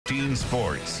15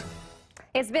 Sports.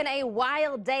 It's been a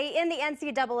wild day in the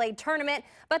NCAA tournament,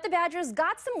 but the Badgers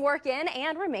got some work in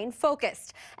and remain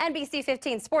focused. NBC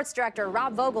 15 Sports Director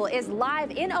Rob Vogel is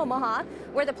live in Omaha,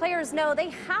 where the players know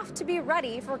they have to be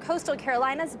ready for Coastal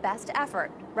Carolina's best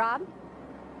effort. Rob?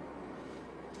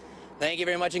 Thank you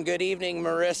very much, and good evening,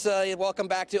 Marissa. Welcome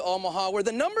back to Omaha, where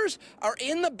the numbers are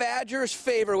in the Badgers'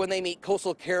 favor when they meet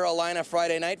Coastal Carolina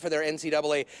Friday night for their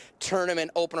NCAA tournament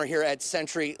opener here at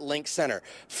CenturyLink Center.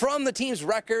 From the team's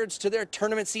records to their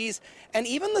tournament seeds, and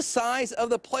even the size of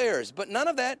the players. But none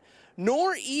of that,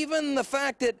 nor even the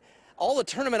fact that all the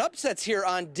tournament upsets here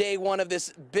on day one of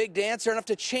this big dance are enough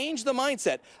to change the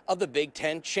mindset of the Big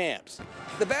Ten champs.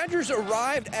 The Badgers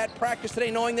arrived at practice today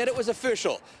knowing that it was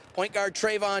official. Point guard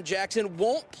Trayvon Jackson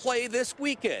won't play this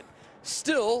weekend.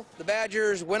 Still, the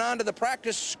Badgers went onto the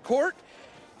practice court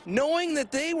knowing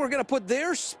that they were going to put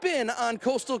their spin on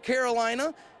Coastal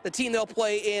Carolina, the team they'll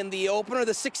play in the opener.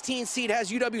 The 16 seed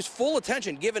has UW's full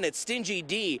attention given its stingy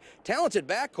D, talented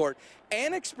backcourt,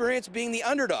 and experience being the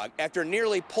underdog after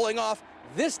nearly pulling off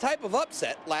this type of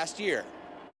upset last year.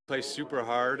 Play super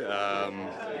hard.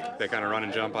 They kind of run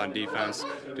and jump on defense,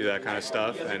 do that kind of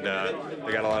stuff, and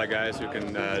they got a lot of guys who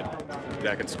can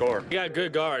that can score. You got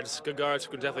good guards who can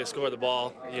definitely score the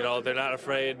ball. You know, they're not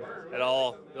afraid at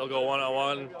all. They'll go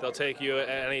one-on-one. They'll take you at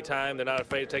any time. They're not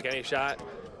afraid to take any shot,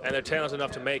 and they're talented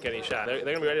enough to make any shot. They're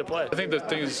going to be ready to play. I think the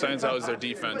thing that stands out is their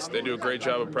defense. They do a great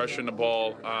job of pressuring the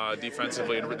ball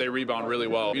defensively, and they rebound really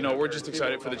well. You know, we're just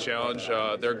excited for the challenge.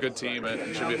 They're a good team, and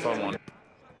it should be a fun one.